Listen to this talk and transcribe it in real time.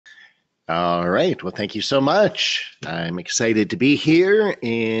All right. Well, thank you so much. I'm excited to be here.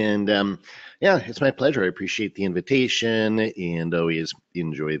 And yeah, it's my pleasure. I appreciate the invitation and always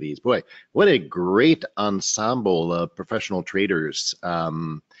enjoy these. Boy, what a great ensemble of professional traders. I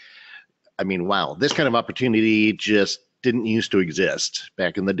mean, wow, this kind of opportunity just didn't used to exist.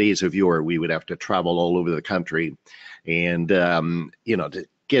 Back in the days of yore, we would have to travel all over the country. And, to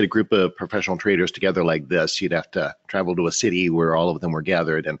get a group of professional traders together like this, you'd have to travel to a city where all of them were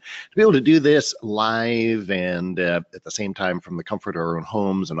gathered. And to be able to do this live and at the same time from the comfort of our own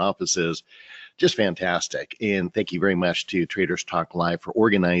homes and offices, just fantastic. And thank you very much to Traders Talk Live for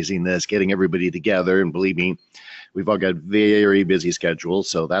organizing this, getting everybody together. And believe me, we've all got very busy schedules,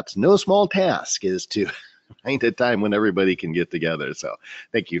 so that's no small task is to find a time when everybody can get together. So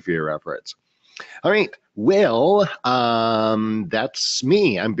thank you for your efforts. All right. Well, that's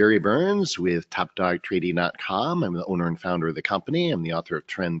me. I'm Barry Burns with TopDogTrading.com. I'm the owner and founder of the company. I'm the author of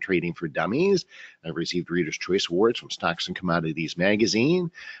Trend Trading for Dummies. I've received Reader's Choice Awards from Stocks and Commodities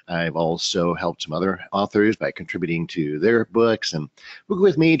magazine. I've also helped some other authors by contributing to their books and work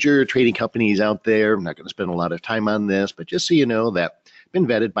with major trading companies out there. I'm not going to spend a lot of time on this, but just so you know that I've been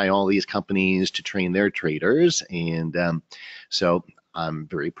vetted by all these companies to train their traders. And so I'm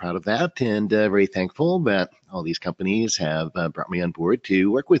very proud of that and very thankful that all these companies have brought me on board to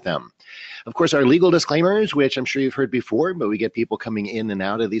work with them. Of course, our legal disclaimers, which I'm sure you've heard before, but we get people coming in and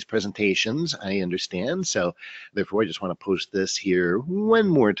out of these presentations, I understand. So therefore, I just want to post this here one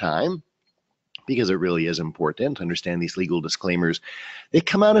more time because it really is important to understand these legal disclaimers. They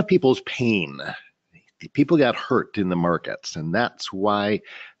come out of people's pain. People got hurt in the markets, and that's why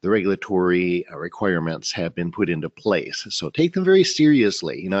the regulatory requirements have been put into place. So take them very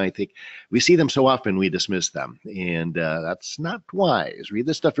seriously. I think we see them so often we dismiss them, and that's not wise. Read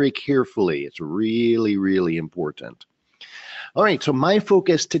this stuff very carefully. It's really, really important. All right, so my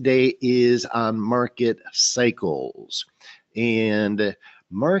focus today is on market cycles. And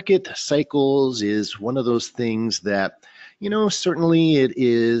market cycles is one of those things that certainly it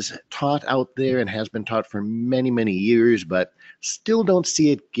is taught out there and has been taught for many, many years, but still don't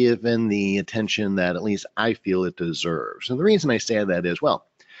see it given the attention that at least I feel it deserves. And the reason I say that is, well,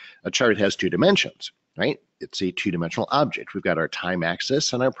 a chart has two dimensions, right? It's a two-dimensional object. We've got our time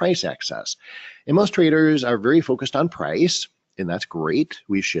axis and our price axis. And most traders are very focused on price, and that's great.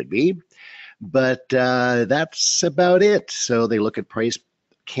 We should be. But that's about it. So they look at price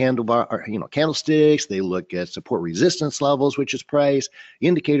candlesticks. They look at support resistance levels, which is price,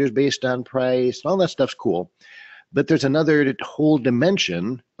 indicators based on price, all that stuff's cool. But there's another whole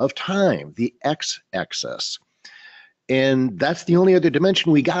dimension of time, the x-axis. And that's the only other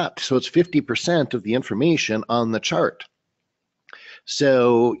dimension we got. So it's 50% of the information on the chart.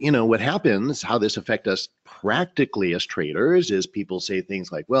 So, what happens, how this affects us practically as traders is people say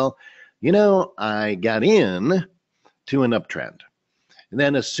things like, well, I got in to an uptrend. And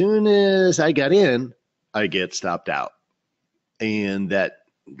then as soon as I got in, I get stopped out. And that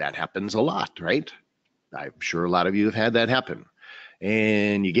happens a lot, right? I'm sure a lot of you have had that happen.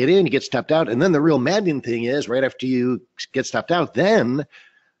 And you get in, you get stopped out. And then the real maddening thing is right after you get stopped out, then,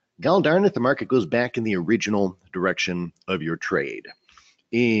 gol darn it, the market goes back in the original direction of your trade.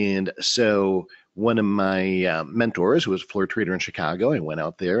 And so one of my mentors, who was a floor trader in Chicago, I went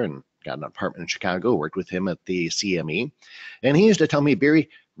out there and got an apartment in Chicago, worked with him at the CME. And he used to tell me, Barry,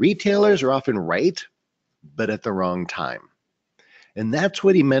 retailers are often right, but at the wrong time. And that's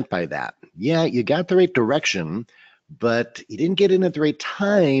what he meant by that. Yeah, you got the right direction, but you didn't get in at the right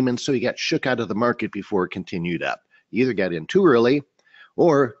time, and so you got shook out of the market before it continued up. You either got in too early,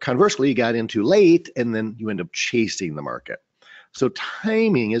 or conversely, you got in too late, and then you end up chasing the market. So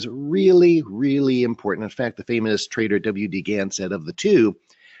timing is really, really important. In fact, the famous trader W.D. Gann said of the two,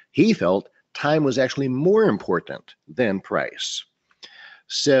 he felt time was actually more important than price.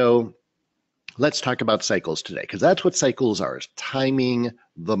 So let's talk about cycles today, because that's what cycles are, is timing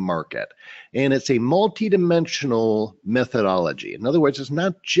the market. And it's a multidimensional methodology. In other words, it's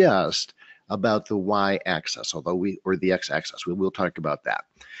not just about the y-axis, or the x-axis. We will talk about that.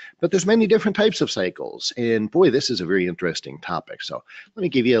 But there's many different types of cycles. And boy, this is a very interesting topic. So let me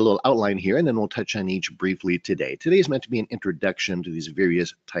give you a little outline here, and then we'll touch on each briefly today. Today is meant to be an introduction to these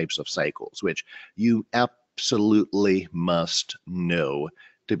various types of cycles, which you absolutely must know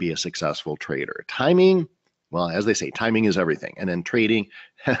to be a successful trader. Timing, well, as they say, timing is everything. And then trading,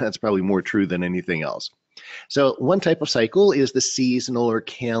 that's probably more true than anything else. So one type of cycle is the seasonal or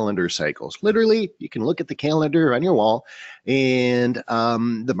calendar cycles. Literally, you can look at the calendar on your wall and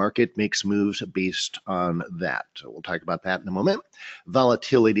the market makes moves based on that. So we'll talk about that in a moment.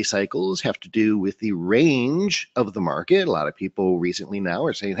 Volatility cycles have to do with the range of the market. A lot of people recently now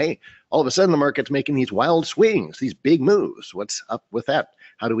are saying, hey, all of a sudden the market's making these wild swings, these big moves. What's up with that?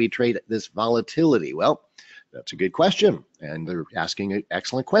 How do we trade this volatility? Well, that's a good question. And they're asking an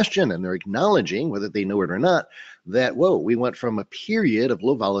excellent question, and they're acknowledging, whether they know it or not, that, whoa, we went from a period of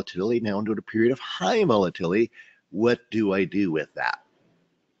low volatility now into a period of high volatility. What do I do with that?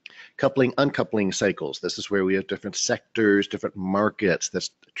 Coupling, uncoupling cycles. This is where we have different sectors, different markets that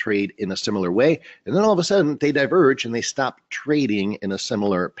trade in a similar way. And then all of a sudden they diverge and they stop trading in a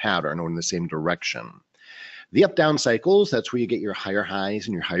similar pattern or in the same direction. The up-down cycles, that's where you get your higher highs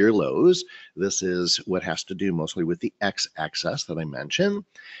and your higher lows. This is what has to do mostly with the x-axis that I mentioned.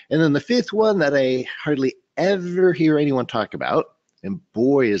 And then the fifth one that I hardly ever hear anyone talk about, and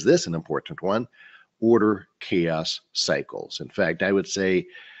boy, is this an important one, order chaos cycles. In fact, I would say,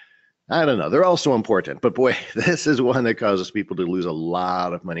 I don't know, they're also important, but boy, this is one that causes people to lose a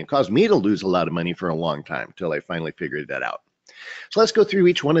lot of money. It caused me to lose a lot of money for a long time until I finally figured that out. So let's go through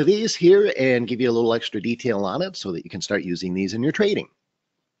each one of these here and give you a little extra detail on it so that you can start using these in your trading.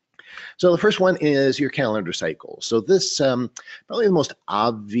 So the first one is your calendar cycle. So this, probably the most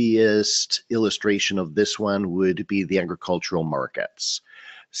obvious illustration of this one would be the agricultural markets.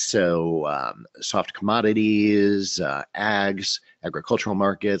 So soft commodities, ags, agricultural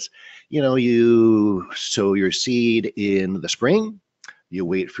markets, you sow your seed in the spring, you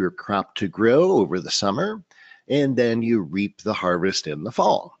wait for your crop to grow over the summer, and then you reap the harvest in the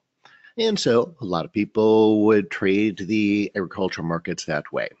fall. And so a lot of people would trade the agricultural markets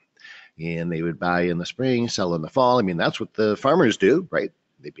that way. And they would buy in the spring, sell in the fall. I mean, that's what the farmers do, right?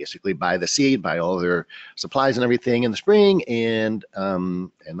 They basically buy the seed, buy all their supplies and everything in the spring, and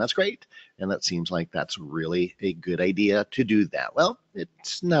that's great. And that seems like that's really a good idea to do that. Well,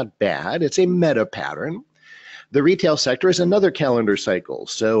 it's not bad. It's a meta pattern. The retail sector is another calendar cycle.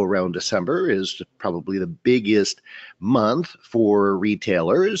 So around December is probably the biggest month for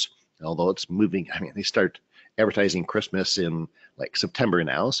retailers, although it's moving. I mean, they start advertising Christmas in like September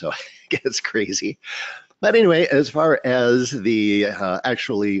now, so it gets crazy. But anyway, as far as the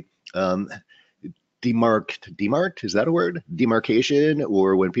actually demarked, is that a word? Demarcation,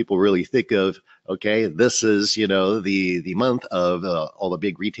 or when people really think of, okay, this is, the month of all the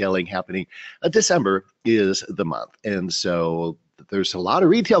big retailing happening, December is the month. And so there's a lot of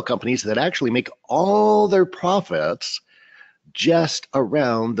retail companies that actually make all their profits just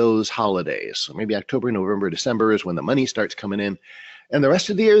around those holidays. So maybe October, November, December is when the money starts coming in. And the rest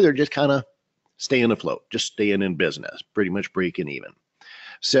of the year, they're just kind of staying afloat, just staying in business, pretty much breaking even.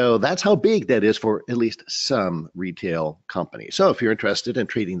 So that's how big that is for at least some retail companies. So if you're interested in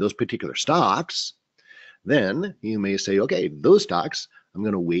trading those particular stocks, then you may say, okay, those stocks, I'm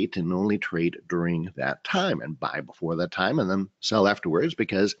going to wait and only trade during that time and buy before that time and then sell afterwards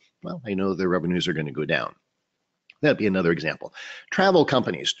because, well, I know their revenues are going to go down. That'd be another example. Travel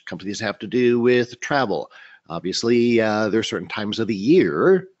companies have to do with travel. Obviously, there are certain times of the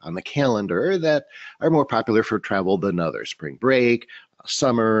year on the calendar that are more popular for travel than others. Spring break,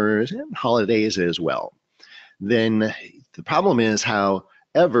 summers, and holidays as well. Then the problem is,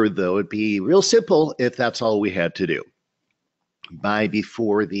 however, though, it'd be real simple if that's all we had to do. Buy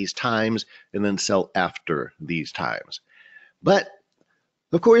before these times and then sell after these times. But,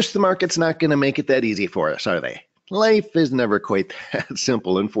 of course, the market's not going to make it that easy for us, are they? Life is never quite that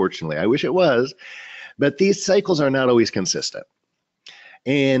simple, unfortunately. I wish it was. But these cycles are not always consistent.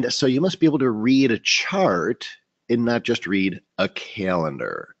 And so you must be able to read a chart and not just read a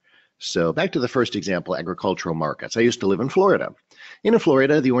calendar. So back to the first example, agricultural markets. I used to live in Florida. In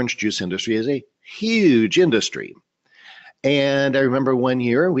Florida, the orange juice industry is a huge industry. And I remember one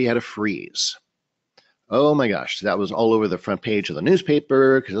year we had a freeze. Oh my gosh, that was all over the front page of the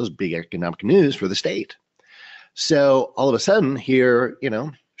newspaper because it was big economic news for the state. So all of a sudden here,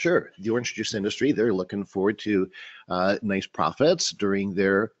 sure, the orange juice industry, they're looking forward to nice profits during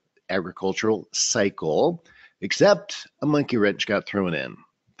their agricultural cycle, except a monkey wrench got thrown in,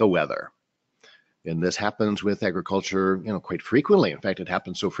 the weather. And this happens with agriculture, quite frequently. In fact, it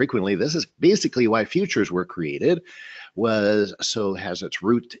happens so frequently. This is basically why futures were created, has its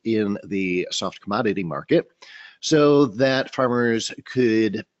root in the soft commodity market, so that farmers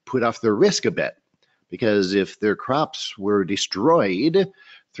could put off their risk a bit. Because if their crops were destroyed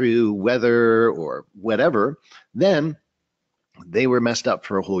through weather or whatever, then they were messed up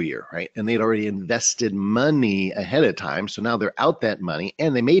for a whole year, right? And they'd already invested money ahead of time. So now they're out that money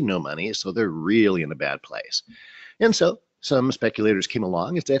and they made no money. So they're really in a bad place. And so some speculators came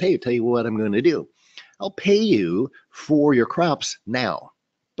along and said, hey, tell you what I'm going to do. I'll pay you for your crops now,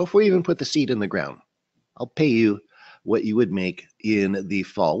 before you even put the seed in the ground. I'll pay you what you would make in the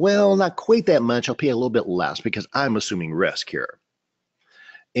fall. Well, not quite that much. I'll pay a little bit less because I'm assuming risk here.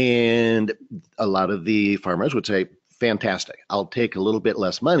 And a lot of the farmers would say, fantastic, I'll take a little bit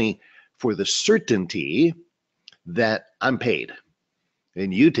less money for the certainty that I'm paid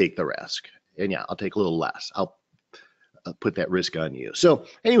and you take the risk. And yeah, I'll take a little less. I'll put that risk on you. So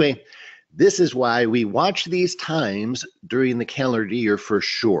anyway, this is why we watch these times during the calendar year for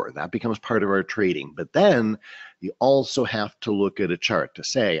sure. That becomes part of our trading. But then you also have to look at a chart to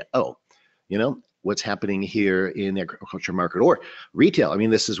say, oh, you know, what's happening here in the agriculture market or retail. I mean,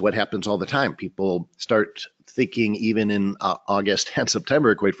 this is what happens all the time. People start thinking even in August and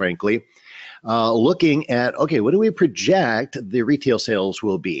September, quite frankly, looking at, okay, what do we project the retail sales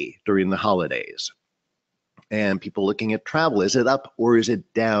will be during the holidays? And people looking at travel, is it up or is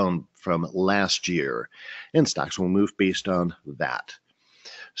it down from last year? And stocks will move based on that.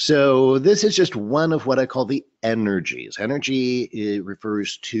 So this is just one of what I call the energies. Energy, it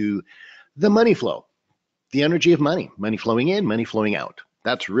refers to the money flow, the energy of money, money flowing in, money flowing out.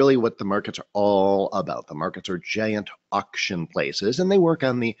 That's really what the markets are all about. The markets are giant auction places, and they work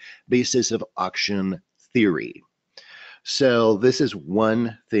on the basis of auction theory. So this is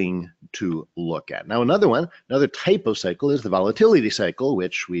one thing to look at. Now, another type of cycle is the volatility cycle,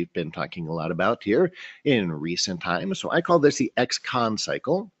 which we've been talking a lot about here in recent times. So I call this the ex-con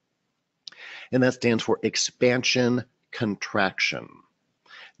cycle, and that stands for expansion contraction.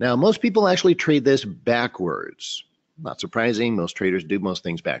 Now, most people actually trade this backwards. Not surprising, most traders do most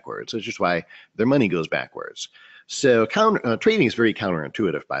things backwards. That's just why their money goes backwards. So trading is very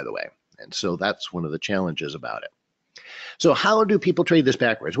counterintuitive, by the way. And so that's one of the challenges about it. So how do people trade this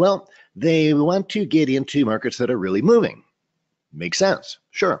backwards? Well, they want to get into markets that are really moving. Makes sense,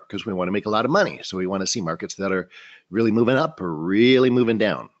 sure, because we want to make a lot of money. So we want to see markets that are really moving up or really moving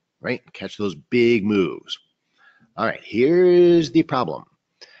down, right? Catch those big moves. All right, here's the problem.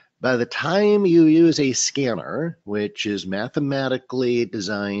 By the time you use a scanner, which is mathematically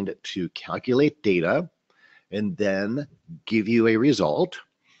designed to calculate data and then give you a result,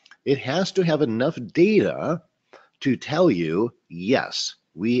 it has to have enough data to tell you, yes,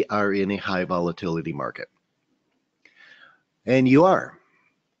 we are in a high volatility market. And you are.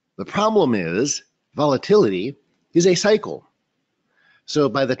 The problem is volatility is a cycle. So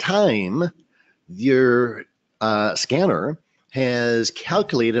by the time your scanner has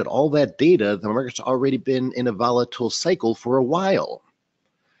calculated all that data, the market's already been in a volatile cycle for a while.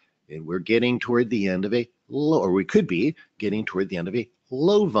 And we're getting toward the end of a low, or we could be getting toward the end of a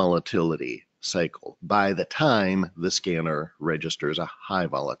low volatility cycle by the time the scanner registers a high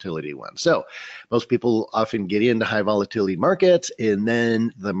volatility one. So most people often get into high volatility markets and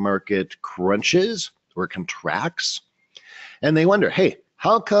then the market crunches or contracts and they wonder, hey,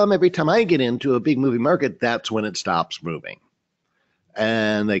 how come every time I get into a big moving market, that's when it stops moving?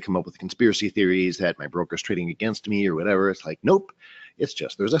 And they come up with conspiracy theories that my broker's trading against me or whatever. It's like, nope, it's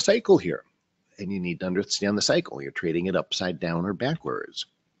just there's a cycle here and you need to understand the cycle. You're trading it upside down or backwards.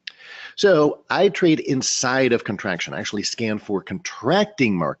 So I trade inside of contraction. I actually scan for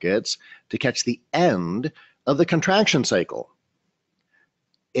contracting markets to catch the end of the contraction cycle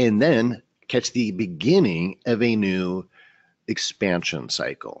and then catch the beginning of a new expansion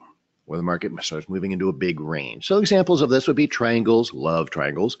cycle where the market starts moving into a big range. So examples of this would be triangles, love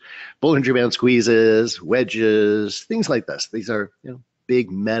triangles, Bollinger Band squeezes, wedges, things like this. These are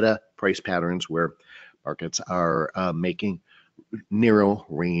big meta price patterns where markets are making narrow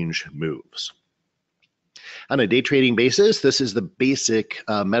range moves. On a day trading basis, this is the basic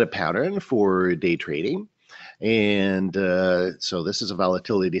meta pattern for day trading. And so this is a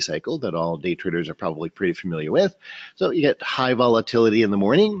volatility cycle that all day traders are probably pretty familiar with. So you get high volatility in the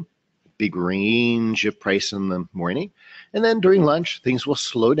morning, big range of price in the morning. And then during lunch, things will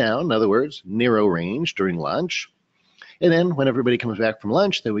slow down. In other words, narrow range during lunch. And then when everybody comes back from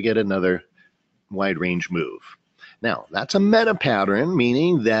lunch, then we get another wide range move. Now, that's a meta pattern,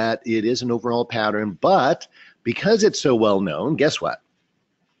 meaning that it is an overall pattern, but because it's so well known, guess what?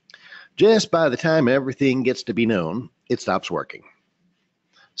 Just by the time everything gets to be known, it stops working.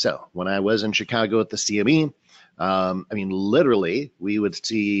 So when I was in Chicago at the CME, literally, we would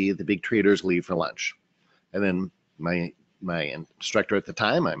see the big traders leave for lunch. And then my instructor at the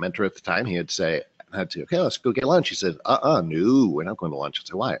time, my mentor at the time, I'd say, okay, let's go get lunch. He said, no, we're not going to lunch. I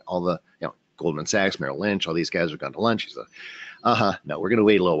said, why? All the, Goldman Sachs, Merrill Lynch, all these guys have gone to lunch. He said, no, we're going to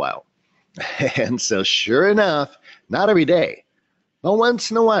wait a little while. And so sure enough, not every day, but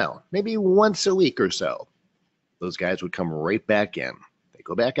once in a while, maybe once a week or so, those guys would come right back in. They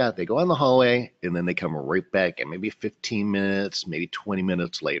go back out, they go on the hallway, and then they come right back in, maybe 15 minutes, maybe 20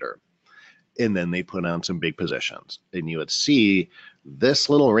 minutes later. And then they put on some big positions. And you would see this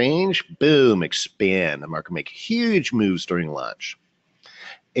little range, boom, expand. The market make huge moves during lunch.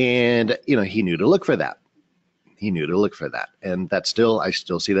 And, he knew to look for that. And I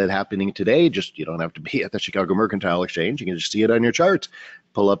still see that happening today. Just, you don't have to be at the Chicago Mercantile Exchange. You can just see it on your charts.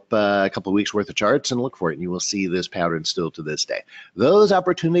 Pull up a couple of weeks worth of charts and look for it. And you will see this pattern still to this day. Those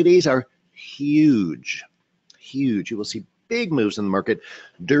opportunities are huge, huge. You will see big moves in the market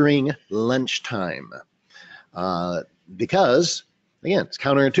during lunchtime because, again, it's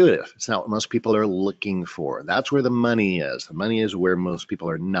counterintuitive. It's not what most people are looking for. That's where the money is. The money is where most people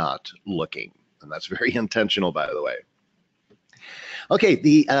are not looking. And that's very intentional, by the way. Okay,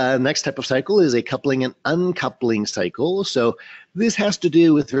 the next type of cycle is a coupling and uncoupling cycle. So this has to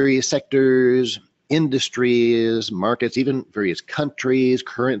do with various sectors, industries, markets, even various countries,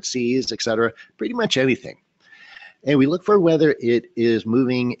 currencies, etc., pretty much anything. And we look for whether it is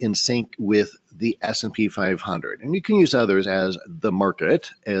moving in sync with the S&P 500. And you can use others as the market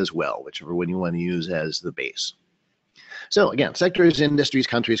as well, whichever one you want to use as the base. So again, sectors, industries,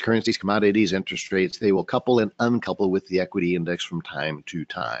 countries, currencies, commodities, interest rates, they will couple and uncouple with the equity index from time to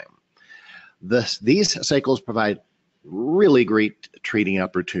time. These cycles provide really great trading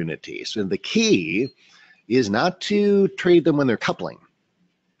opportunities. And the key is not to trade them when they're coupling.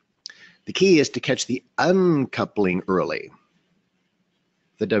 The key is to catch the uncoupling early,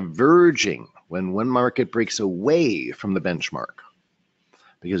 the diverging when one market breaks away from the benchmark,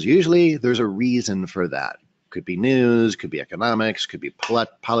 because usually there's a reason for that. Could be news, could be economics, could be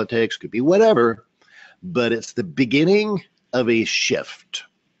politics, could be whatever, but it's the beginning of a shift.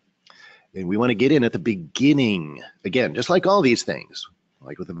 And we want to get in at the beginning, again, just like all these things,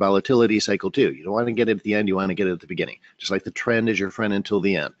 like with the volatility cycle too. You don't want to get it at the end, you want to get it at the beginning. Just like the trend is your friend until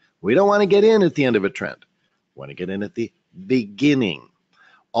the end. We don't want to get in at the end of a trend. We want to get in at the beginning.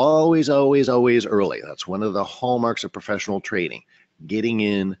 Always, always, always early. That's one of the hallmarks of professional trading, getting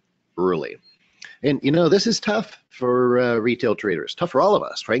in early. And this is tough for retail traders, tough for all of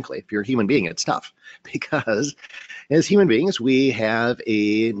us, frankly. If you're a human being, it's tough because as human beings, we have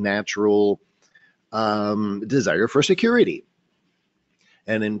a natural desire for security.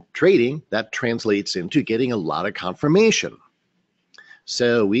 And in trading, that translates into getting a lot of confirmation.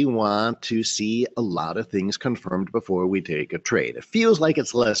 So we want to see a lot of things confirmed before we take a trade. It feels like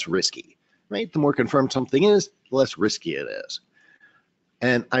it's less risky, right? The more confirmed something is, the less risky it is.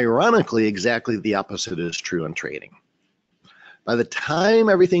 And ironically, exactly the opposite is true in trading. By the time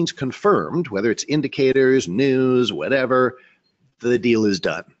everything's confirmed, whether it's indicators, news, whatever, the deal is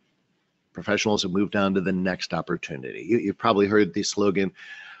done. Professionals have moved on to the next opportunity. You've probably heard the slogan,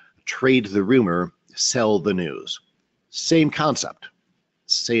 trade the rumor, sell the news. Same concept,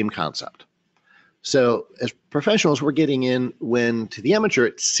 same concept. So as professionals, we're getting in when to the amateur,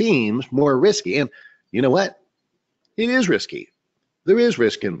 it seems more risky. And you know what? It is risky. There is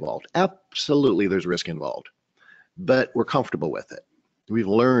risk involved. Absolutely, there's risk involved. But we're comfortable with it. We've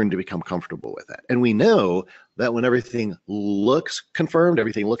learned to become comfortable with it. And we know that when everything looks confirmed,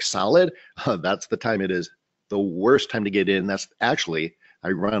 everything looks solid, that's the time it is the worst time to get in. That's actually,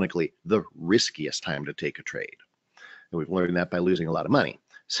 ironically, the riskiest time to take a trade. And we've learned that by losing a lot of money.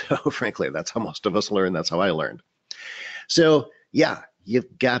 So frankly, that's how most of us learn. That's how I learned. So yeah,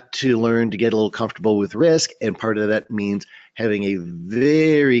 you've got to learn to get a little comfortable with risk. And part of that means having a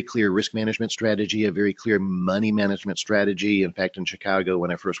very clear risk management strategy, a very clear money management strategy. In fact, in Chicago,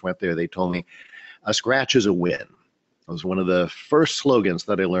 when I first went there, they told me a scratch is a win. It was one of the first slogans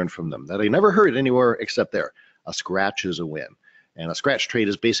that I learned from them that I never heard anywhere except there. A scratch is a win. And a scratch trade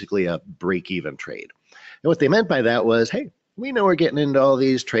is basically a break-even trade. And what they meant by that was, hey, we know we're getting into all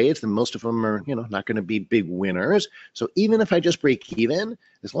these trades, and most of them are, not going to be big winners. So even if I just break even,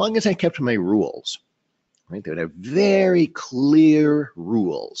 as long as I kept my rules, right? They would have very clear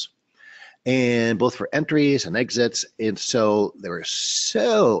rules, and both for entries and exits. And so they were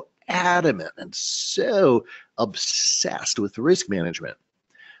so adamant and so obsessed with risk management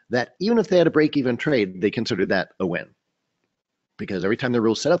that even if they had a break-even trade, they considered that a win. Because every time the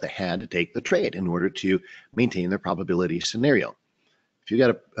rules set up, they had to take the trade in order to maintain their probability scenario. If you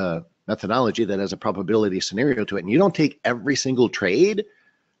got a methodology that has a probability scenario to it, and you don't take every single trade,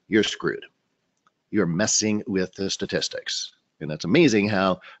 you're screwed. You're messing with the statistics. And that's amazing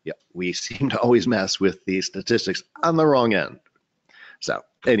how we seem to always mess with the statistics on the wrong end. So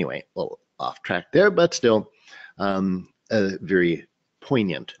anyway, a little off track there, but still a very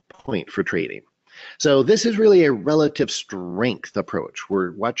poignant point for trading. So this is really a relative strength approach.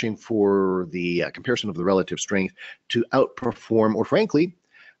 We're watching for the comparison of the relative strength to outperform, or frankly,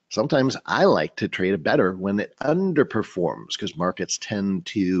 sometimes I like to trade it better when it underperforms, because markets tend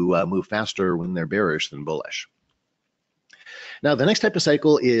to move faster when they're bearish than bullish. Now, the next type of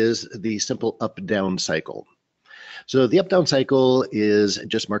cycle is the simple up-down cycle. So the up-down cycle is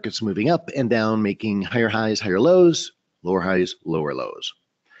just markets moving up and down, making higher highs, higher lows, lower highs, lower lows.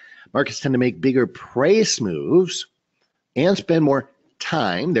 Markets tend to make bigger price moves and spend more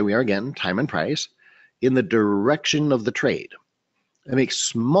time, there we are again, time and price, in the direction of the trade. They make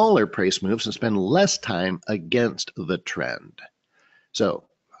smaller price moves and spend less time against the trend. So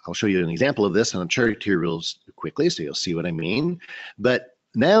I'll show you an example of this on a chart here real quickly, so you'll see what I mean. But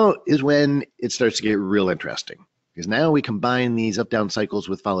now is when it starts to get real interesting, because now we combine these up-down cycles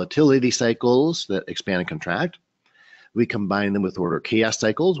with volatility cycles that expand and contract. We combine them with order chaos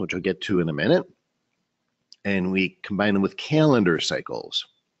cycles, which I'll get to in a minute. And we combine them with calendar cycles.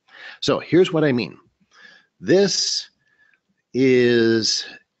 So here's what I mean. This is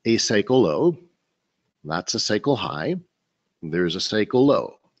a cycle low. That's a cycle high. There's a cycle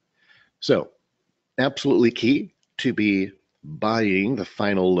low. So absolutely key to be buying the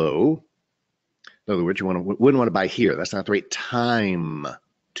final low. In other words, you wouldn't want to buy here. That's not the right time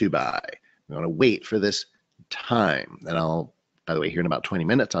to buy. You want to wait for this time. And I'll, by the way, here in about 20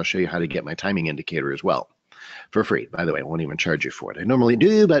 minutes, I'll show you how to get my timing indicator as well for free. By the way, I won't even charge you for it. I normally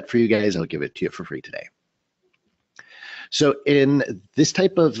do, but for you guys, I'll give it to you for free today. So in this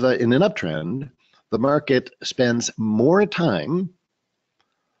type of, in an uptrend, the market spends more time,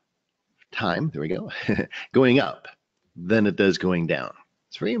 there we go, going up than it does going down.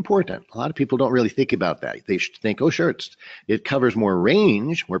 It's very important. A lot of people don't really think about that. They should think, oh, sure, it covers more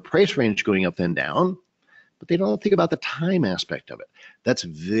range, more price range going up than down, but they don't think about the time aspect of it. That's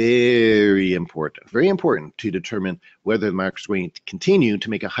very important to determine whether the market's going to continue to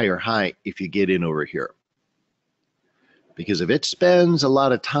make a higher high if you get in over here. Because if it spends a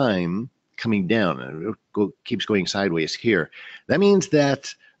lot of time coming down and it keeps going sideways here, that means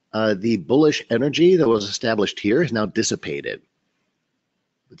that the bullish energy that was established here is now dissipated.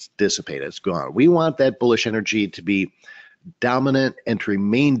 It's dissipated, it's gone. We want that bullish energy to be dominant and to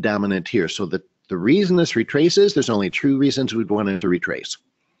remain dominant here. So the reason this retraces, there's only two reasons we'd want it to retrace.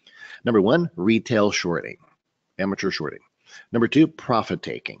 Number one, retail shorting, amateur shorting. Number two, profit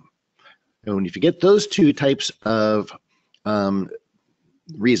taking. And if you get those two types of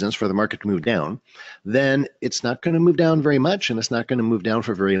reasons for the market to move down, then it's not going to move down very much and it's not going to move down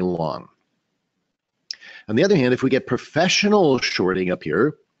for very long. On the other hand, if we get professional shorting up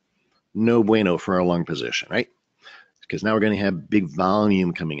here, no bueno for our long position, right? Because now we're going to have big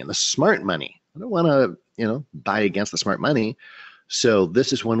volume coming in. The smart money, I don't want to, buy against the smart money. So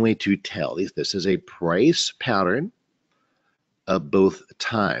this is one way to tell. This is a price pattern of both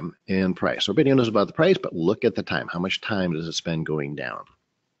time and price. Everybody knows about the price, but look at the time. How much time does it spend going down?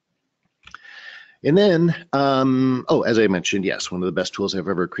 And then, as I mentioned, yes, one of the best tools I've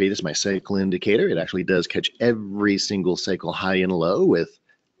ever created is my cycle indicator. It actually does catch every single cycle high and low with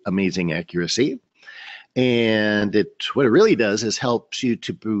amazing accuracy. And what it really does is helps you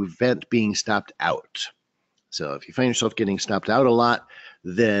to prevent being stopped out. So if you find yourself getting stopped out a lot,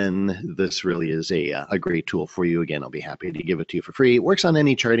 then this really is a great tool for you. Again, I'll be happy to give it to you for free. It works on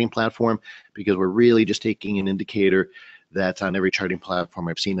any charting platform because we're really just taking an indicator that's on every charting platform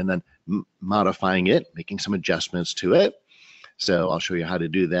I've seen and then modifying it, making some adjustments to it. So I'll show you how to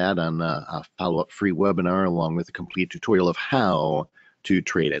do that on a follow-up free webinar along with a complete tutorial of how to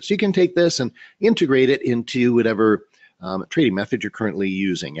trade it. So you can take this and integrate it into whatever trading method you're currently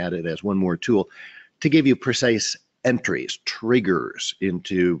using. Add it as one more tool to give you precise entries, triggers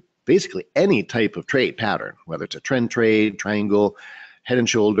into basically any type of trade pattern, whether it's a trend trade, triangle, head and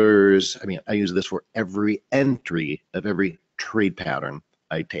shoulders. I mean, I use this for every entry of every trade pattern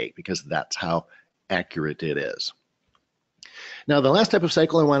I take because that's how accurate it is. Now, the last type of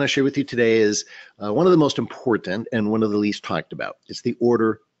cycle I want to share with you today is one of the most important and one of the least talked about. It's the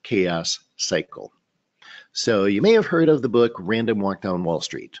order chaos cycle. So you may have heard of the book Random Walk Down Wall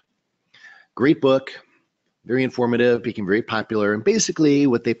Street. Great book, very informative, became very popular. And basically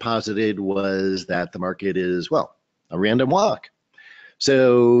what they posited was that the market is, well, a random walk.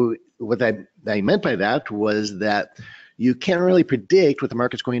 So what I meant by that was that you can't really predict what the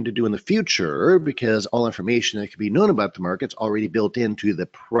market's going to do in the future because all information that can be known about the market's already built into the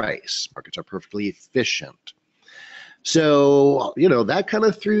price. Markets are perfectly efficient. So, that kind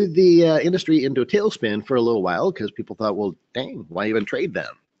of threw the industry into a tailspin for a little while because people thought, well, dang, why even trade then?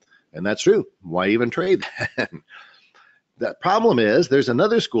 And that's true. Why even trade then? The problem is there's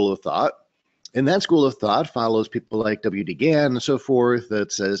another school of thought, and that school of thought follows people like W.D. Gann and so forth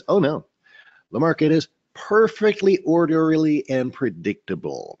that says, oh no, the market is perfectly orderly and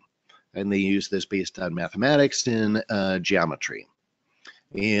predictable. And they use this based on mathematics and geometry.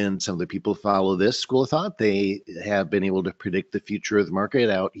 And some of the people follow this school of thought. They have been able to predict the future of the market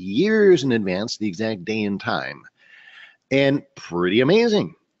out years in advance, the exact day and time. And pretty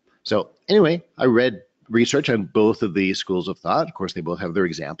amazing. So anyway, I read research on both of these schools of thought. Of course, they both have their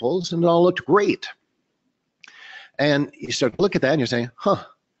examples, and it all looked great. And you start to look at that and you're saying, huh,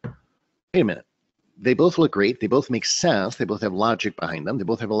 wait a minute. They both look great. They both make sense. They both have logic behind them. They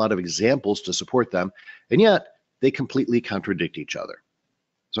both have a lot of examples to support them. And yet they completely contradict each other.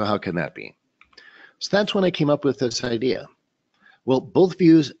 So how can that be? So that's when I came up with this idea. Well, both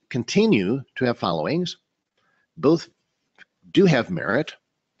views continue to have followings. Both do have merit,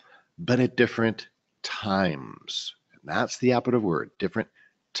 but at different times. And that's the operative word, different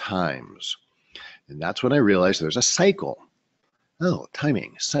times. And that's when I realized there's a cycle. Oh,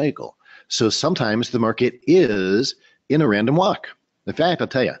 timing, cycle. So sometimes the market is in a random walk. In fact, I'll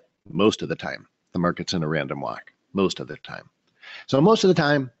tell you, most of the time, the market's in a random walk, most of the time. So most of the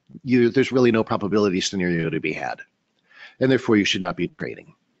time, there's really no probability scenario to be had. And therefore, you should not be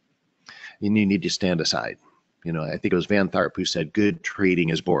trading. And you need to stand aside. I think it was Van Tharp who said, good trading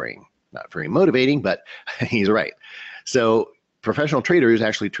is boring. Not very motivating, but he's right. So professional traders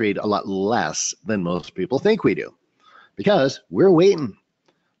actually trade a lot less than most people think we do because we're waiting.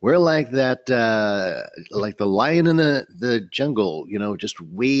 We're like that, like the lion in the jungle, just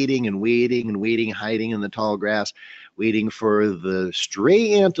waiting and waiting and waiting, hiding in the tall grass, waiting for the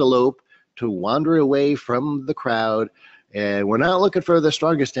stray antelope to wander away from the crowd. And we're not looking for the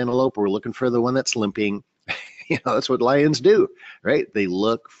strongest antelope. We're looking for the one that's limping. That's what lions do, right? They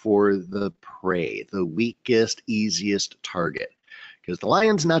look for the prey, the weakest, easiest target. Because the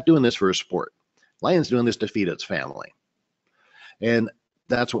lion's not doing this for a sport. Lion's doing this to feed its family. And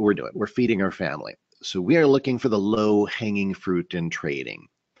that's what we're doing. We're feeding our family. So we are looking for the low-hanging fruit in trading.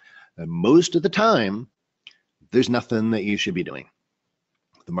 And most of the time, there's nothing that you should be doing.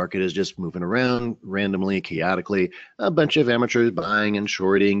 The market is just moving around randomly, chaotically. A bunch of amateurs buying and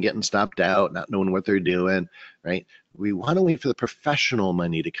shorting, getting stopped out, not knowing what they're doing, right? We want to wait for the professional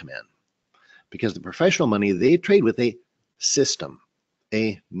money to come in. Because the professional money, they trade with a system,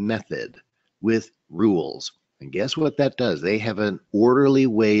 a method, with rules. And guess what that does? They have an orderly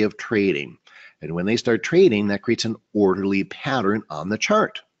way of trading. And when they start trading, that creates an orderly pattern on the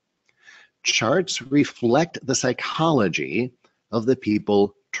chart. Charts reflect the psychology of the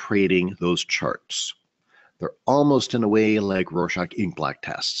people trading those charts. They're almost in a way like Rorschach ink blot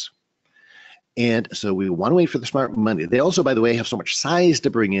tests. And so we want to wait for the smart money. They also, by the way, have so much size to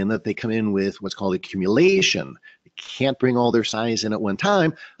bring in that they come in with what's called accumulation. They can't bring all their size in at one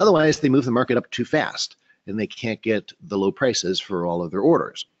time. Otherwise, they move the market up too fast and they can't get the low prices for all of their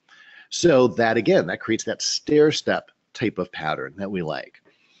orders. So that, again, that creates that stair-step type of pattern that we like.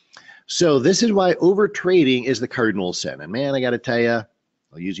 So this is why over trading is the cardinal sin. And man, I got to tell you,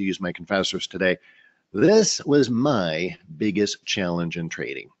 I'll usually use my confessors today. This was my biggest challenge in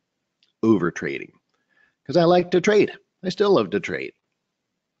trading, over trading, because I like to trade. I still love to trade.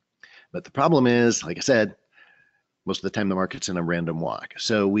 But the problem is, like I said, most of the time the market's in a random walk.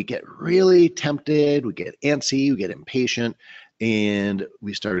 So we get really tempted, we get antsy, we get impatient, and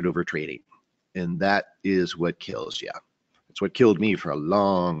we started over trading. And that is what kills you. It's what killed me for a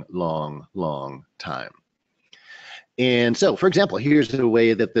long, long, long time. And so, for example, here's the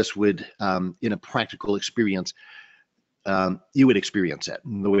way that this would, in a practical experience, you would experience it,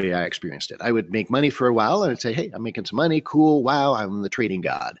 the way I experienced it. I would make money for a while and I'd say, hey, I'm making some money, cool, wow, I'm the trading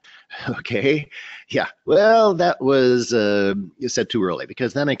god. Okay, yeah, well, that was you said too early,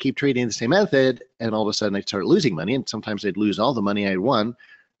 because then I keep trading the same method and all of a sudden I start losing money, and sometimes I'd lose all the money I had won,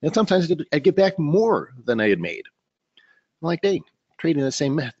 and sometimes I'd get back more than I had made. I'm like, dang, trading the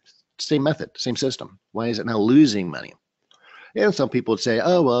same method, same system. Why is it now losing money? And some people would say,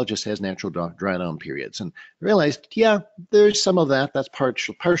 oh, well, it just has natural drawdown periods. And I realized, yeah, there's some of that. That's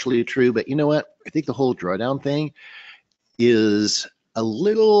partially true. But you know what? I think the whole drawdown thing is a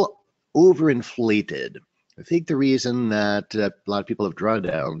little overinflated. I think the reason that a lot of people have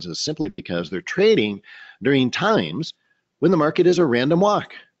drawdowns is simply because they're trading during times when the market is a random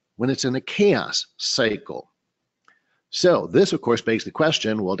walk, when it's in a chaos cycle. So this, of course, begs the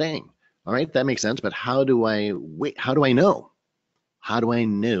question, well, dang, all right, that makes sense. But how do I wait? How do I know? How do I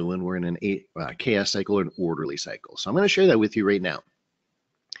know when we're in a chaos cycle or an orderly cycle? So I'm going to share that with you right now.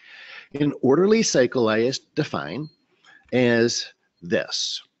 An orderly cycle I define as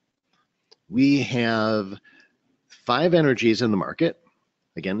this. We have 5 energies in the market.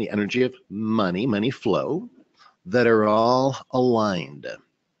 Again, the energy of money flow, that are all aligned.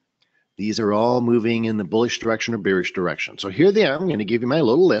 These are all moving in the bullish direction or bearish direction. So here they are. I'm going to give you my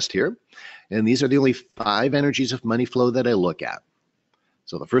little list here. And these are the only 5 energies of money flow that I look at.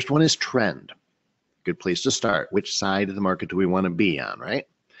 So the first one is trend. Good place to start. Which side of the market do we want to be on, right?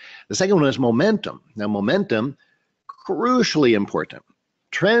 The second one is momentum. Now, momentum, crucially important.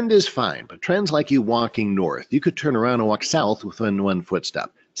 Trend is fine, but trend's like you walking north. You could turn around and walk south within 1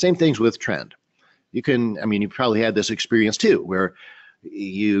 footstep. Same things with trend. You can, I mean, you probably had this experience too, where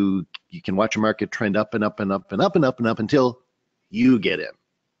you can watch a market trend up and up and up and up and up and up until you get in.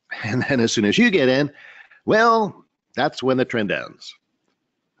 And then as soon as you get in, well, that's when the trend ends.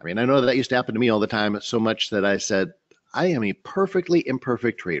 I mean, I know that used to happen to me all the time, so much that I said, I am a perfectly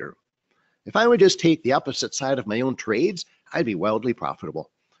imperfect trader. If I would just take the opposite side of my own trades, I'd be wildly profitable.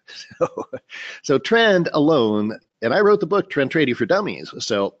 So trend alone, and I wrote the book, Trend Trading for Dummies.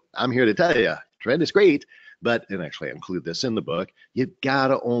 So I'm here to tell you, trend is great, but, and actually I include this in the book, you've got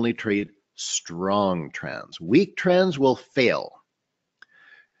to only trade strong trends. Weak trends will fail.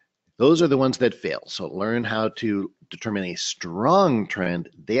 Those are the ones that fail. So learn how to determine a strong trend.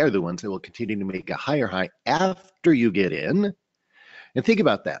 They are the ones that will continue to make a higher high after you get in. And think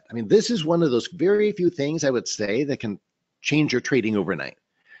about that. I mean, this is one of those very few things I would say that can change your trading overnight.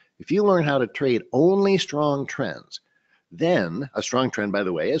 If you learn how to trade only strong trends, then a strong trend, by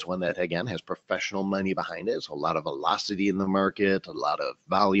the way, is one that, again, has professional money behind it. So a lot of velocity in the market, a lot of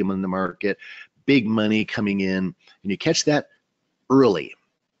volume in the market, big money coming in, and you catch that early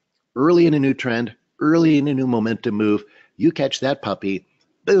in a new trend, early in a new momentum move. You catch that puppy,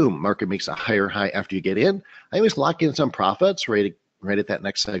 boom, market makes a higher high after you get in. I always lock in some profits right at that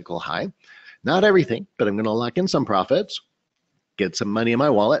next cycle high. Not everything, but I'm going to lock in some profits, get some money in my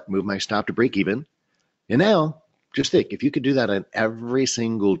wallet, move my stop to break even. And now, just think, if you could do that on every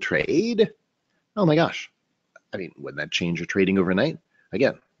single trade, oh my gosh. I mean, wouldn't that change your trading overnight?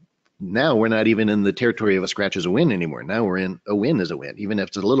 Again, now we're not even in the territory of a scratch as a win anymore. Now we're in a win as a win, even if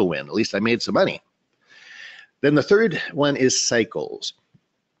it's a little win. At least I made some money. Then the third one is cycles.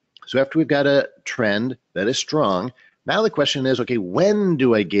 So after we've got a trend that is strong, now the question is, okay, when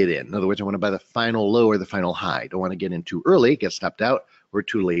do I get in? In other words, I want to buy the final low or the final high. Don't want to get in too early, get stopped out, or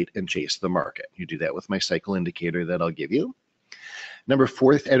too late and chase the market. You do that with my cycle indicator that I'll give you. Number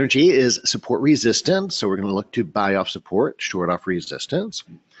 4th energy is support resistance. So we're going to look to buy off support, short off resistance.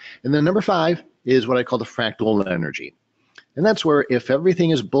 And then number 5 is what I call the fractal energy. And that's where if everything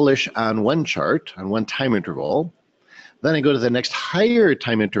is bullish on one chart, on one time interval, then I go to the next higher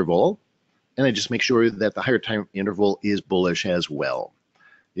time interval, and I just make sure that the higher time interval is bullish as well.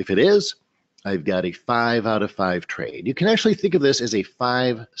 If it is, I've got a 5 out of 5 trade. You can actually think of this as a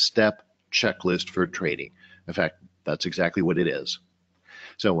 5-step checklist for trading. In fact, that's exactly what it is.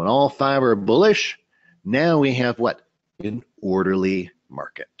 So when all 5 are bullish, now we have what? An orderly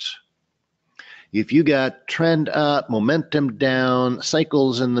market. If you got trend up, momentum down,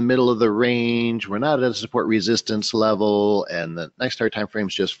 cycles in the middle of the range, we're not at a support resistance level, and the next higher time frame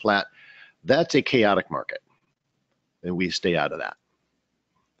is just flat, that's a chaotic market, and we stay out of that.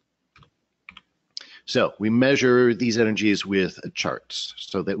 So we measure these energies with charts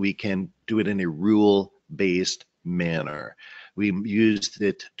so that we can do it in a rule-based manner. We used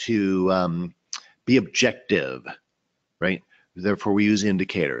it to be objective, right? Therefore, we use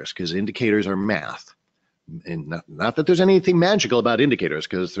indicators because indicators are math. And not that there's anything magical about indicators,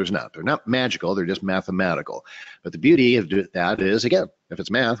 because there's not. They're not magical, they're just mathematical. But the beauty of that is, again, if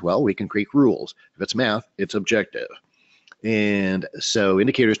it's math, well, we can create rules. If it's math, it's objective. And so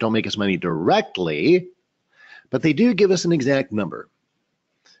indicators don't make us money directly, but they do give us an exact number.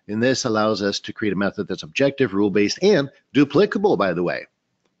 And this allows us to create a method that's objective, rule-based, and duplicable, by the way.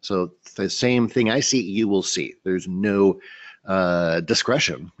 So the same thing I see, you will see. There's no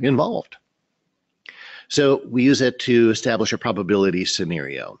discretion involved. So we use it to establish a probability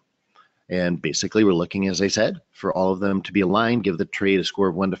scenario. And basically we're looking, as I said, for all of them to be aligned, give the trade a score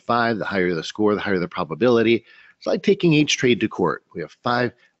of 1 to 5. The higher the score, the higher the probability. It's like taking each trade to court. We have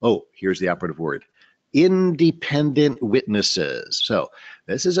 5, oh, here's the operative word, independent witnesses. So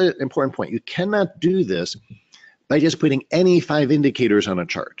this is an important point. You cannot do this by just putting any 5 indicators on a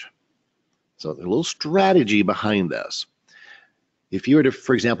chart. So there's a little strategy behind this. If you were to,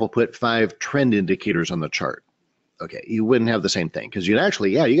 for example, put 5 trend indicators on the chart, okay, you wouldn't have the same thing, because you'd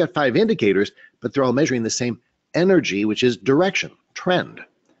actually, yeah, you got 5 indicators, but they're all measuring the same energy, which is direction. trend.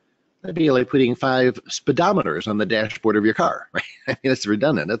 That'd be like putting 5 speedometers on the dashboard of your car, right? I mean, it's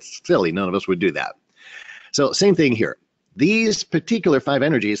redundant. That's silly. None of us would do that. So same thing here. These particular 5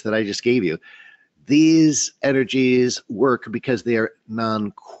 energies that I just gave you, these energies work because they are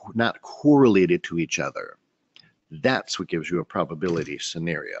not correlated to each other. That's what gives you a probability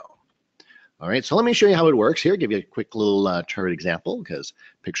scenario. All right, so let me show you how it works here. Give you a quick little chart example because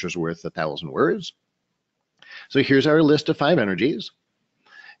picture's worth 1,000 words. So here's our list of 5 energies.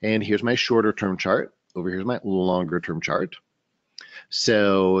 And here's my shorter term chart. Over here's my longer term chart.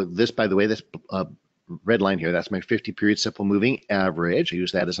 So this, by the way, this red line here, that's my 50-period simple moving average. I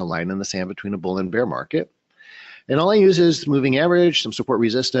use that as a line in the sand between a bull and bear market. And all I use is moving average, some support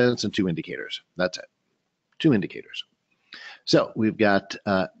resistance, and 2 indicators. That's it. 2 indicators. So we've got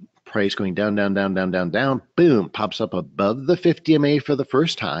price going down, down, down, down, down, down. Boom, pops up above the 50 MA for the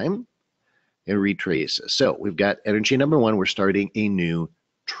first time and retraces. So we've got energy number 1. We're starting a new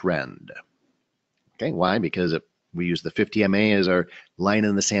trend. Okay, why? Because we use the 50 MA as our line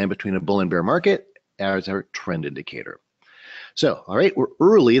in the sand between a bull and bear market as our trend indicator. So, all right, we're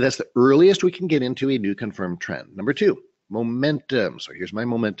early. That's the earliest we can get into a new confirmed trend. Number 2, momentum. So here's my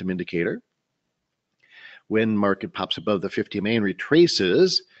momentum indicator. When market pops above the 50 MA and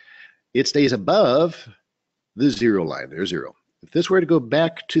retraces, it stays above the 0 line. There's 0. If this were to go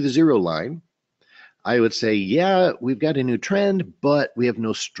back to the 0 line, I would say, yeah, we've got a new trend, but we have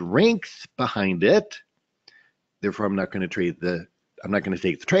no strength behind it. Therefore, I'm not going to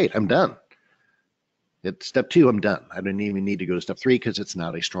take the trade. I'm done. At step 2, I'm done. I don't even need to go to step 3 because it's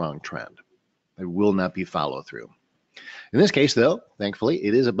not a strong trend. There will not be follow through. In this case, though, thankfully,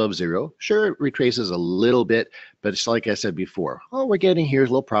 it is above 0. Sure, it retraces a little bit, but it's like I said before. All we're getting here is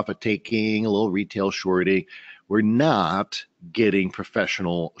a little profit taking, a little retail shorting. We're not getting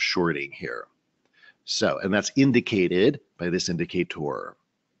professional shorting here. So, and that's indicated by this indicator.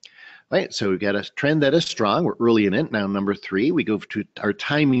 Right, so we've got a trend that is strong. We're early in it. Now, number 3, we go to our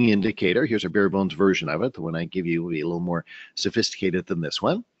timing indicator. Here's a bare bones version of it. The one I give you will be a little more sophisticated than this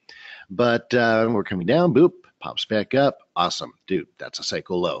one. But we're coming down, boop, pops back up. Awesome, dude, that's a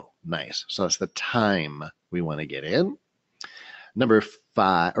cycle low. Nice. So that's the time we want to get in. Number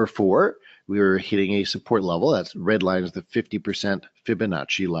 4, we were hitting a support level. That's red line is the 50%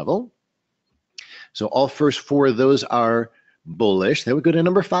 Fibonacci level. So all first 4 of those are bullish. Then we go to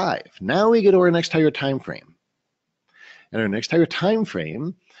number 5. Now we go to our next higher time frame. And our next higher time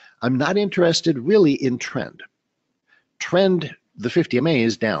frame, I'm not interested really in trend. Trend, the 50 MA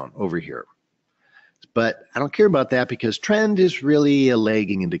is down over here. But I don't care about that because trend is really a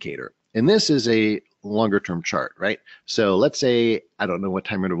lagging indicator. And this is a longer term chart, right? So let's say, I don't know what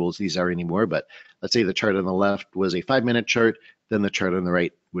time intervals these are anymore, but let's say the chart on the left was a 5-minute chart. Then the chart on the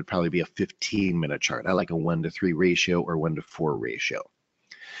right would probably be a 15-minute chart. I like a 1-to-3 ratio or 1-to-4 ratio.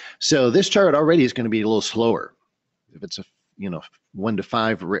 So this chart already is going to be a little slower. If it's a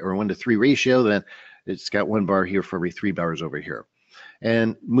 1-to-5 or 1-to-3 ratio, then it's got 1 bar here for every 3 bars over here.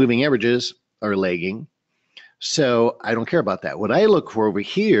 And moving averages are lagging. So I don't care about that. What I look for over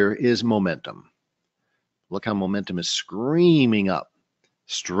here is momentum. Look how momentum is screaming up.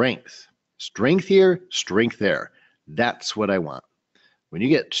 Strength. Strength here, strength there. That's what I want. When you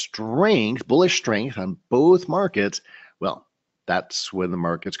get strength, bullish strength on both markets, well, that's when the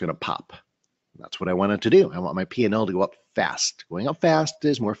market's going to pop. That's what I want it to do. I want my P&L to go up fast. Going up fast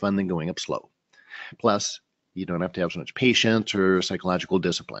is more fun than going up slow. Plus, you don't have to have so much patience or psychological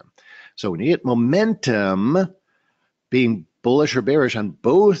discipline. So when you get momentum being bullish or bearish on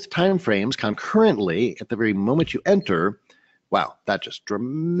both time frames concurrently at the very moment you enter, wow, that just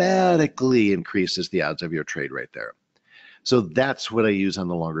dramatically increases the odds of your trade right there. So that's what I use on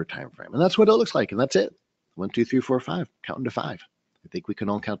the longer time frame. And that's what it looks like. And that's it. 1, 2, 3, 4, 5. Counting to 5. I think we can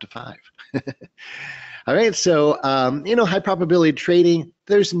all count to 5. All right. So, high probability trading,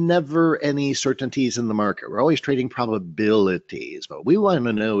 there's never any certainties in the market. We're always trading probabilities. What we want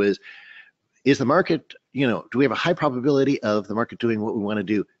to know is the market, do we have a high probability of the market doing what we want to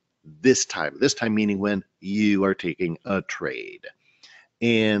do this time? This time meaning when you are taking a trade.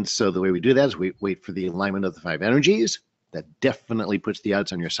 And so the way we do that is we wait for the alignment of the 5 energies. That definitely puts the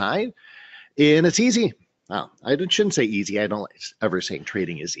odds on your side. And it's easy. Now, I shouldn't say easy. I don't ever saying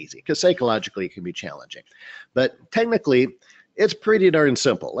trading is easy because psychologically it can be challenging. But technically, it's pretty darn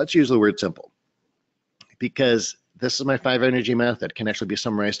simple. Let's use the word simple because this is my 5 energy method. It can actually be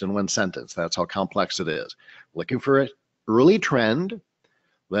summarized in 1 sentence. That's how complex it is. Looking for an early trend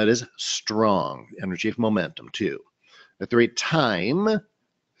that is strong, energy of momentum too. At the right time,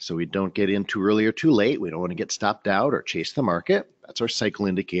 so we don't get in too early or too late. We don't want to get stopped out or chase the market. That's our cycle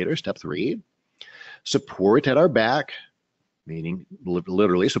indicator, step 3. Support at our back, meaning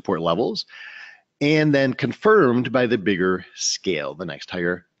literally support levels, and then confirmed by the bigger scale, the next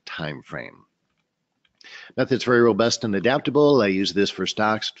higher time frame. Method's very robust and adaptable. I use this for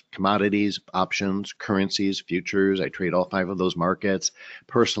stocks, commodities, options, currencies, futures. I trade all 5 of those markets.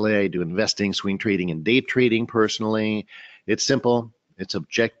 Personally, I do investing, swing trading, and day trading personally. It's simple, it's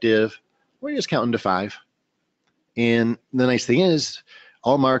objective. We're just counting to 5. And the nice thing is,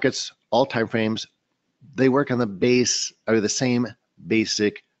 all markets, all time frames, they work on the same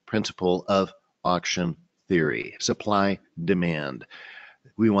basic principle of auction theory, supply, demand.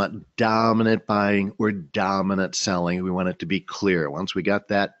 We want dominant buying or dominant selling. We want it to be clear. Once we got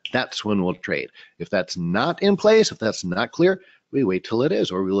that, that's when we'll trade. If that's not in place, if that's not clear, we wait till it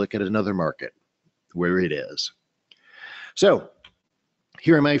is, or we look at another market where it is. So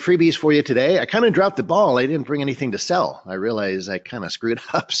here are my freebies for you today. I kind of dropped the ball. I didn't bring anything to sell. I realize I kind of screwed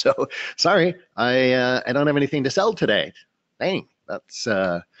up. So sorry, I don't have anything to sell today. Dang, that's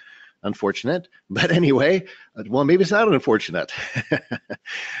unfortunate. But anyway, well, maybe it's not unfortunate.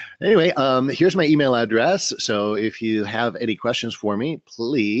 Anyway, here's my email address. So if you have any questions for me,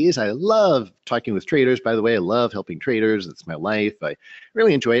 please. I love talking with traders. By the way, I love helping traders. It's my life. I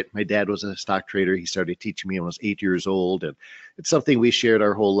really enjoy it. My dad was a stock trader. He started teaching me when I was 8 years old. And it's something we shared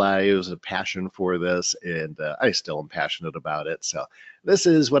our whole lives, a passion for this. And I still am passionate about it. So this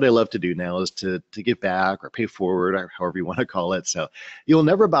is what I love to do now, is to give back or pay forward, or however you want to call it. So you'll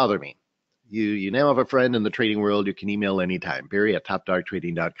never bother me. You now have a friend in the trading world. You can email anytime,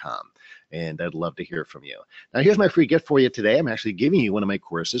 Barry@topdogtrading.com, and I'd love to hear from you. Now, here's my free gift for you today. I'm actually giving you one of my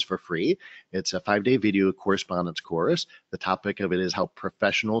courses for free. It's a 5-day video correspondence course. The topic of it is how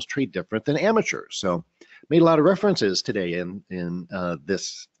professionals trade different than amateurs. So made a lot of references today in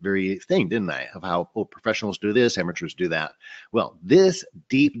this very thing, didn't I, of how professionals do this, amateurs do that. Well, this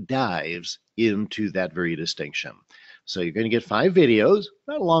deep dives into that very distinction. So you're going to get 5 videos,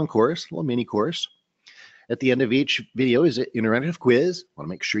 not a long course, a little mini course. At the end of each video is an interactive quiz. Want to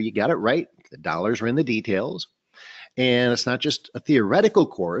make sure you got it right. The dollars are in the details. And it's not just a theoretical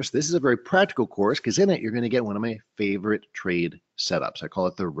course. This is a very practical course, because in it you're going to get one of my favorite trade setups. I call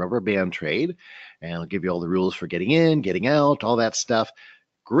it the rubber band trade. And I'll give you all the rules for getting in, getting out, all that stuff.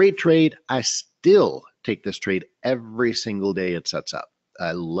 Great trade. I still take this trade every single day it sets up.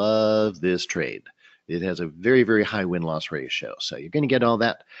 I love this trade. It has a very, very high win-loss ratio. So you're going to get all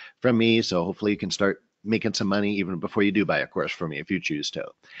that from me. So hopefully you can start making some money even before you do buy a course from me, if you choose to.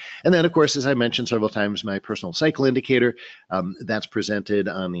 And then, of course, as I mentioned several times, my personal cycle indicator, that's presented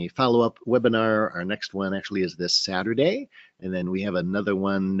on the follow-up webinar. Our next one actually is this Saturday. And then we have another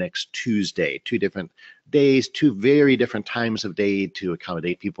one next Tuesday. 2 different days, 2 very different times of day to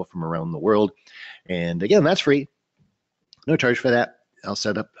accommodate people from around the world. And again, that's free. No charge for that. I'll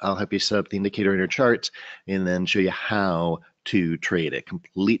help you set up the indicator in your charts and then show you how to trade it.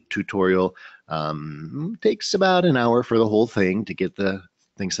 Complete tutorial. Takes about an hour for the whole thing to get the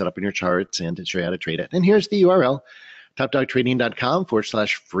thing set up in your charts and to show you how to trade it. And here's the URL,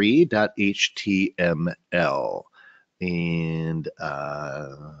 topdogtrading.com/free.html. And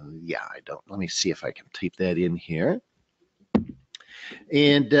yeah, let me see if I can type that in here.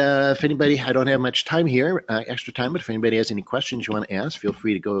 And if anybody, I don't have much time here, extra time, but if anybody has any questions you want to ask, feel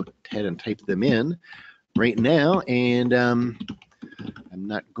free to go ahead and type them in right now. And I'm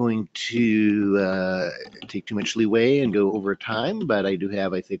not going to take too much leeway and go over time, but I do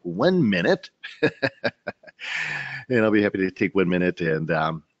have, I think, 1 minute. And I'll be happy to take 1 minute and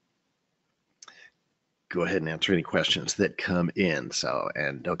go ahead and answer any questions that come in. So,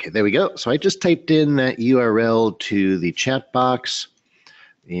 and okay, there we go. So I just typed in that URL to the chat box,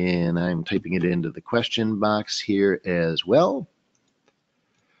 and I'm typing it into the question box here as well.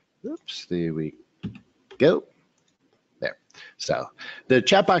 Oops, there we go. There. So the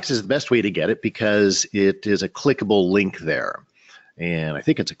chat box is the best way to get it because it is a clickable link there. And I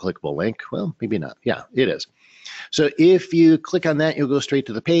think it's a clickable link. Well, maybe not. Yeah, it is. So if you click on that, you'll go straight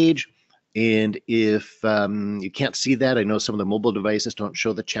to the page. And if you can't see that, I know some of the mobile devices don't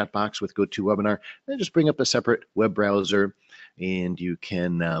show the chat box with GoToWebinar. Then just bring up a separate web browser, and you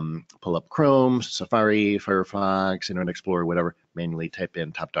can pull up Chrome, Safari, Firefox, Internet Explorer, whatever. Manually type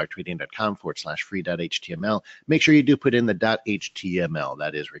in topdogtrading.com/free.html. Make sure you do put in the .html.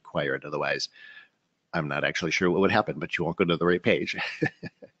 That is required. Otherwise, I'm not actually sure what would happen, but you won't go to the right page.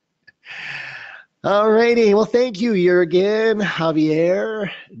 All righty. Well, thank you, Jürgen, Javier,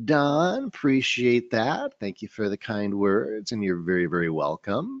 Don. Appreciate that. Thank you for the kind words, and you're very, very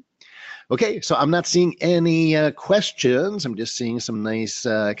welcome. Okay, so I'm not seeing any questions. I'm just seeing some nice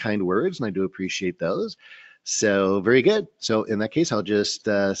kind words, and I do appreciate those. So very good. So in that case, I'll just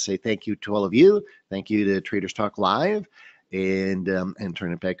say thank you to all of you. Thank you to Traders Talk Live. and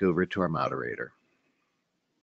turn it back over to our moderator.